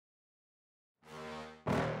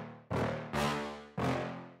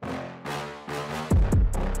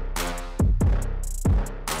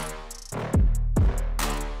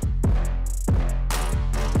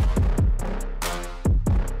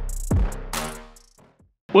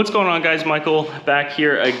What's going on, guys? Michael back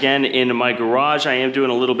here again in my garage. I am doing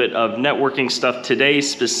a little bit of networking stuff today.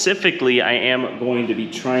 Specifically, I am going to be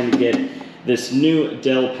trying to get this new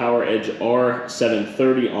Dell PowerEdge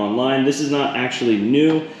R730 online. This is not actually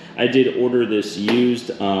new. I did order this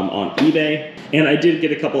used on eBay, and I did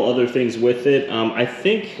get a couple other things with it. I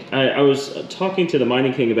think I was talking to the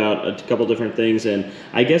Mining King about a couple different things, and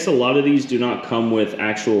I guess a lot of these do not come with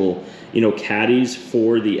actual, caddies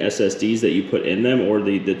for the SSDs that you put in them, or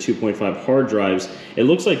the 2.5 hard drives. It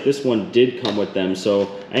looks like this one did come with them,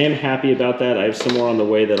 so I am happy about that. I have some more on the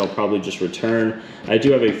way that I'll probably just return. I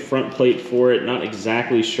do have a front plate for it, not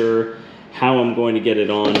exactly sure how I'm going to get it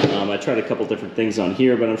on. I tried a couple different things on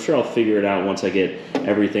here, but I'm sure I'll figure it out once I get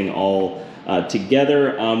everything all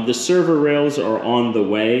together. The server rails are on the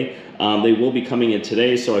way. They will be coming in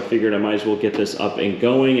today, so I figured I might as well get this up and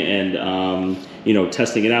going and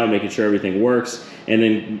testing it out, making sure everything works. And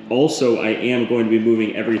then also I am going to be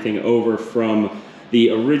moving everything over from the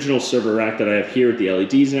original server rack that I have here with the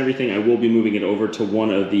LEDs and everything. I will be moving it over to one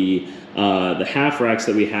of the half racks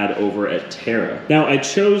that we had over at Terra. Now, I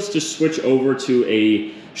chose to switch over to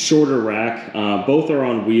a shorter rack. Both are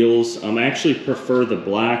on wheels. I actually prefer the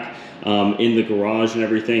black in the garage and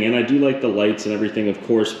everything, and I do like the lights and everything, of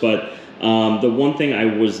course, but the one thing I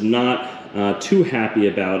was not too happy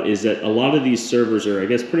about is that a lot of these servers, or I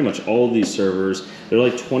guess pretty much all of these servers, they're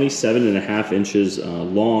like 27.5 inches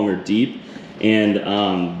long or deep, and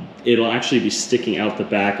it'll actually be sticking out the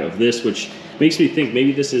back of this, which makes me think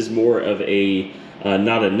maybe this is more of a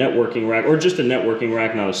not a networking rack, or just a networking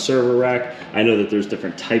rack, not a server rack. I know that there's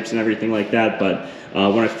different types and everything like that, but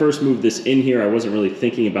when I first moved this in here, I wasn't really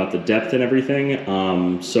thinking about the depth and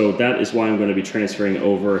everything, so that is why I'm going to be transferring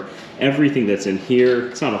over everything that's in here.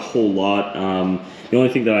 It's not a whole lot. The only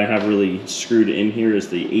thing that I have really screwed in here is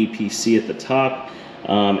the APC at the top.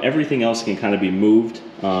 Everything else can kind of be moved.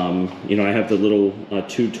 I have the little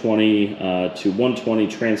 220 to 120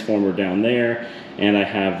 transformer down there, and I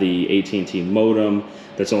have the AT&T modem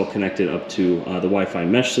that's all connected up to the Wi-Fi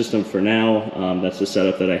mesh system for now. That's the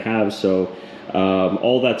setup that I have, so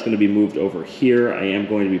all that's going to be moved over here. I am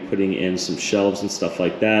going to be putting in some shelves and stuff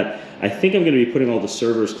like that. I think I'm going to be putting all the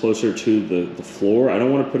servers closer to the floor. I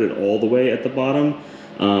don't want to put it all the way at the bottom.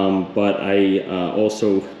 But I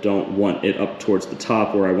also don't want it up towards the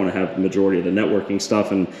top where I want to have the majority of the networking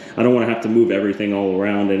stuff, and I don't want to have to move everything all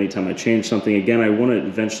around anytime I change something. Again, I want to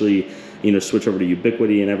eventually, switch over to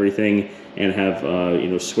Ubiquiti and everything, and have,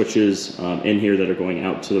 switches in here that are going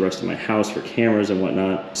out to the rest of my house for cameras and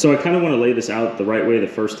whatnot. So I kind of want to lay this out the right way the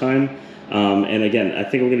first time. And again, I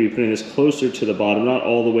think I'm going to be putting this closer to the bottom, not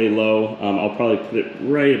all the way low. I'll probably put it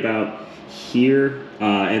right about here,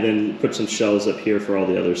 and then put some shelves up here for all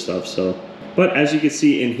the other stuff. So, but as you can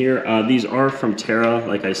see in here, these are from Terra,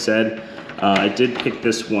 like I said. I did pick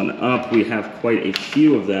this one up. We have quite a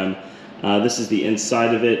few of them. This is the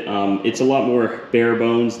inside of it. It's a lot more bare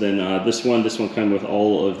bones than this one. This one came with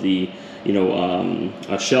all of the,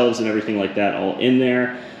 shelves and everything like that all in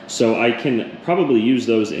there. So I can probably use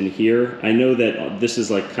those in here. I know that this is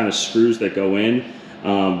like kind of screws that go in.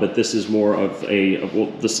 But this is more of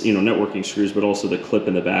networking screws, but also the clip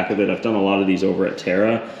in the back of it. I've done a lot of these over at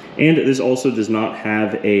Terra, and this also does not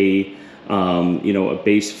have a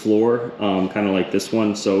base floor, kind of like this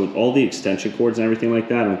one. So all the extension cords and everything like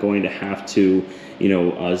that, I'm going to have to,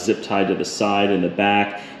 zip tie to the side and the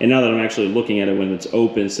back. And now that I'm actually looking at it when it's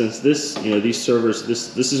open, since this, these servers,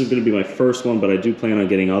 this isn't going to be my first one, but I do plan on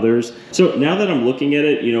getting others. So now that I'm looking at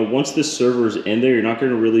it, once this server is in there, you're not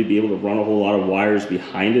going to really be able to run a whole lot of wires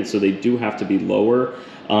behind it, so they do have to be lower.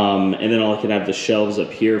 And then I can have the shelves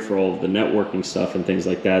up here for all of the networking stuff and things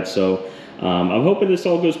like that. So I'm hoping this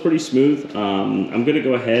all goes pretty smooth. I'm going to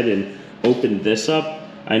go ahead and open this up.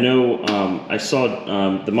 I know I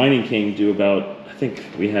saw the Mining King do about, I think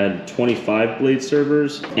we had 25 blade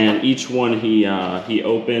servers, and each one he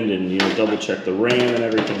opened and double checked the RAM and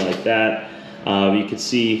everything like that. You can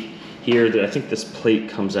see here that I think this plate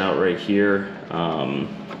comes out right here. I'm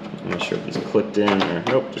not sure if it's clicked in or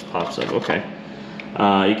nope, just pops up. Okay.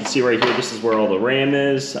 You can see right here, this is where all the RAM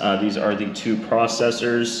is. These are the two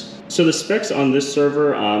processors. So the specs on this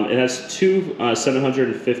server, it has two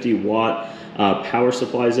 750 watt power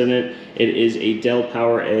supplies in it. It is a Dell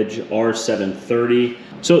PowerEdge R730.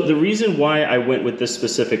 So the reason why I went with this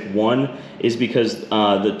specific one is because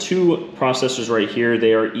the two processors right here,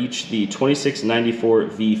 they are each the 2694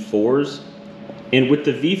 V4s. And with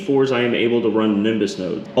the V4s, I am able to run Nimbus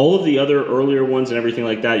nodes. All of the other earlier ones and everything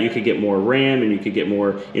like that, you could get more RAM and you could get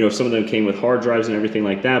more, you know, some of them came with hard drives and everything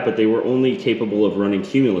like that, but they were only capable of running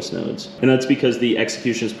Cumulus nodes. And that's because the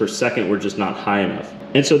executions per second were just not high enough.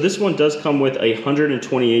 And so this one does come with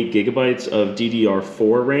 128 gigabytes of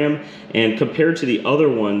DDR4 RAM, and compared to the other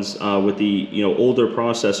ones with the, you know, older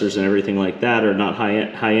processors and everything like that, or not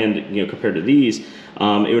high end, you know, compared to these,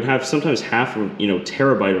 it would have sometimes half of, you know,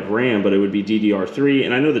 terabyte of RAM, but it would be DDR3.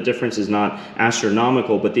 And I know the difference is not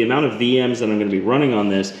astronomical, but the amount of VMs that I'm going to be running on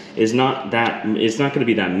this is not going to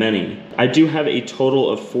be that many. I do have a total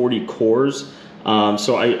of 40 cores.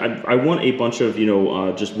 So I want a bunch of, you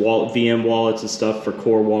know, just VM wallets and stuff for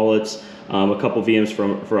core wallets, a couple VMs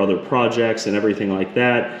for other projects and everything like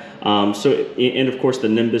that. And of course the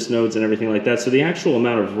Nimbus nodes and everything like that. So the actual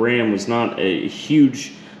amount of RAM was not a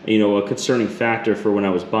huge, you know, a concerning factor for when I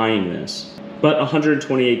was buying this. But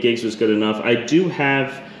 128 gigs was good enough. I do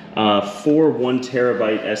have 4 1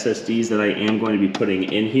 terabyte SSDs that I am going to be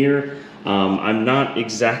putting in here. I'm not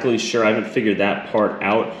exactly sure, I haven't figured that part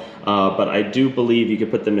out. But I do believe you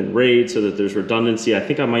could put them in RAID so that there's redundancy. I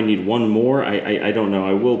think I might need one more. I don't know.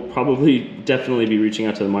 I will probably definitely be reaching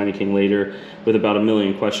out to the Mining King later with about 1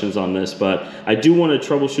 million questions on this, but I do want to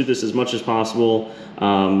troubleshoot this as much as possible,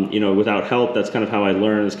 you know, without help. That's kind of how I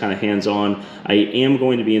learn. It's kind of hands-on. I am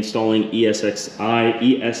going to be installing ESXi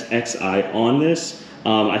on this.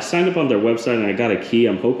 I signed up on their website and I got a key.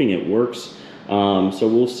 I'm hoping it works. So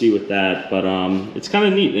we'll see with that, but it's kind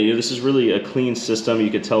of neat. You know, this is really a clean system.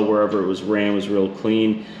 You could tell wherever it was ran was real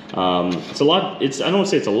clean. It's a lot. I don't want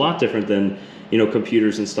to say it's a lot different than, you know,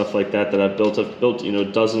 computers and stuff like that I've built. I've built, you know,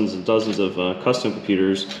 dozens and dozens of custom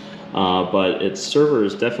computers, but its server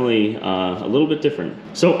is definitely a little bit different.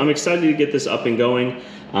 So I'm excited to get this up and going.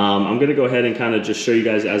 I'm going to go ahead and kind of just show you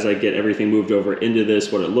guys as I get everything moved over into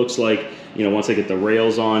this, what it looks like, you know, once I get the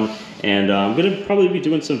rails on. And I'm going to probably be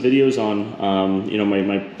doing some videos on, you know,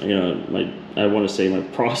 I want to say my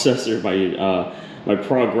processor, my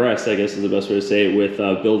progress, I guess is the best way to say it, with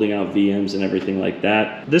building out VMs and everything like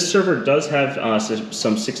that. This server does have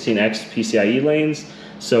some 16x PCIe lanes.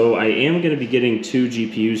 So I am going to be getting 2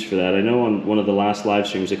 GPUs for that. I know on one of the last live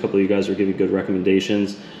streams, a couple of you guys were giving good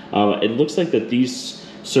recommendations. It looks like that these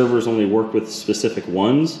servers only work with specific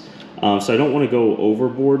ones. So I don't want to go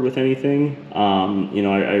overboard with anything. You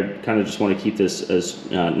know, I kind of just want to keep this as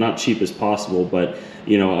not cheap as possible, but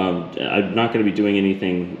you know, I'm not going to be doing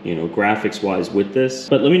anything, you know, graphics wise with this.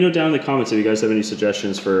 But let me know down in the comments if you guys have any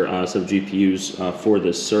suggestions for some GPUs for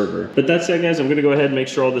this server. But that said, guys, I'm going to go ahead and make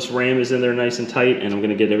sure all this RAM is in there nice and tight, and I'm going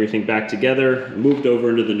to get everything back together, moved over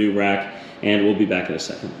into the new rack, and we'll be back in a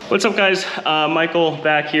second. What's up, guys? Michael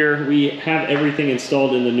back here. We have everything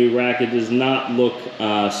installed in the new rack. It does not look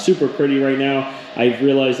super pretty right now. I've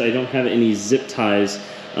realized I don't have any zip ties,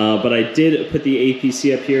 but I did put the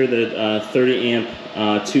APC up here, the 30 amp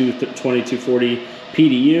 2240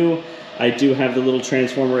 PDU. I do have the little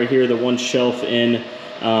transformer right here, the one shelf in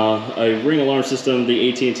a ring alarm system, the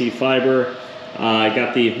AT&T fiber. I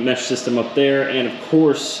got the mesh system up there, and of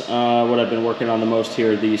course, what I've been working on the most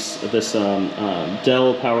here, this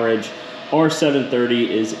Dell PowerEdge R730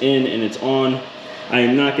 is in and it's on. I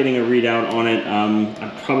am not getting a readout on it. I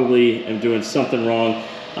probably am doing something wrong.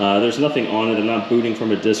 There's nothing on it. I'm not booting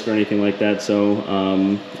from a disk or anything like that, so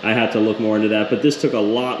I had to look more into that. But this took a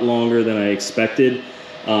lot longer than I expected.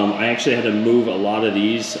 I actually had to move a lot of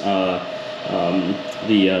these.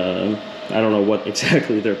 I don't know what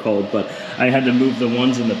exactly they're called, but I had to move the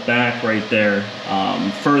ones in the back right there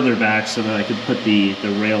further back so that I could put the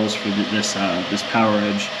rails for this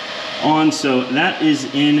PowerEdge on. So that is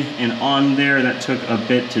in and on there. That took a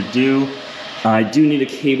bit to do. I do need to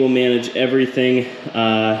cable manage everything,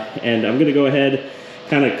 and I'm gonna go ahead,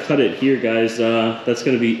 kind of cut it here, guys. That's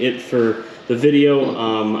gonna be it for the video.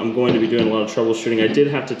 I'm going to be doing a lot of troubleshooting. I did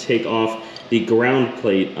have to take off the ground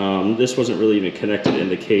plate. This wasn't really even connected in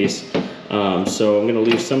the case. So I'm gonna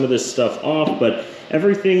leave some of this stuff off, but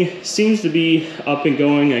everything seems to be up and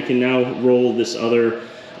going. I can now roll this other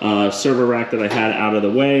server rack that I had out of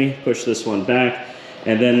the way, push this one back,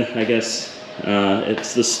 and then I guess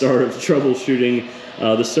it's the start of troubleshooting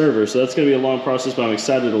the server. So that's gonna be a long process, but I'm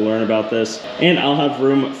excited to learn about this. And I'll have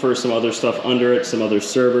room for some other stuff under it, some other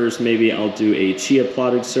servers. Maybe I'll do a Chia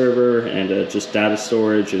plotting server and just data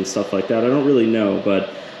storage and stuff like that. I don't really know,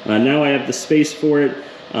 but now I have the space for it.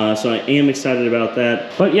 So I am excited about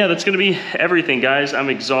that. But yeah, that's gonna be everything, guys. I'm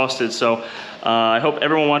exhausted. So I hope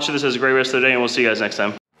everyone watching this has a great rest of the day, and we'll see you guys next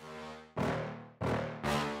time.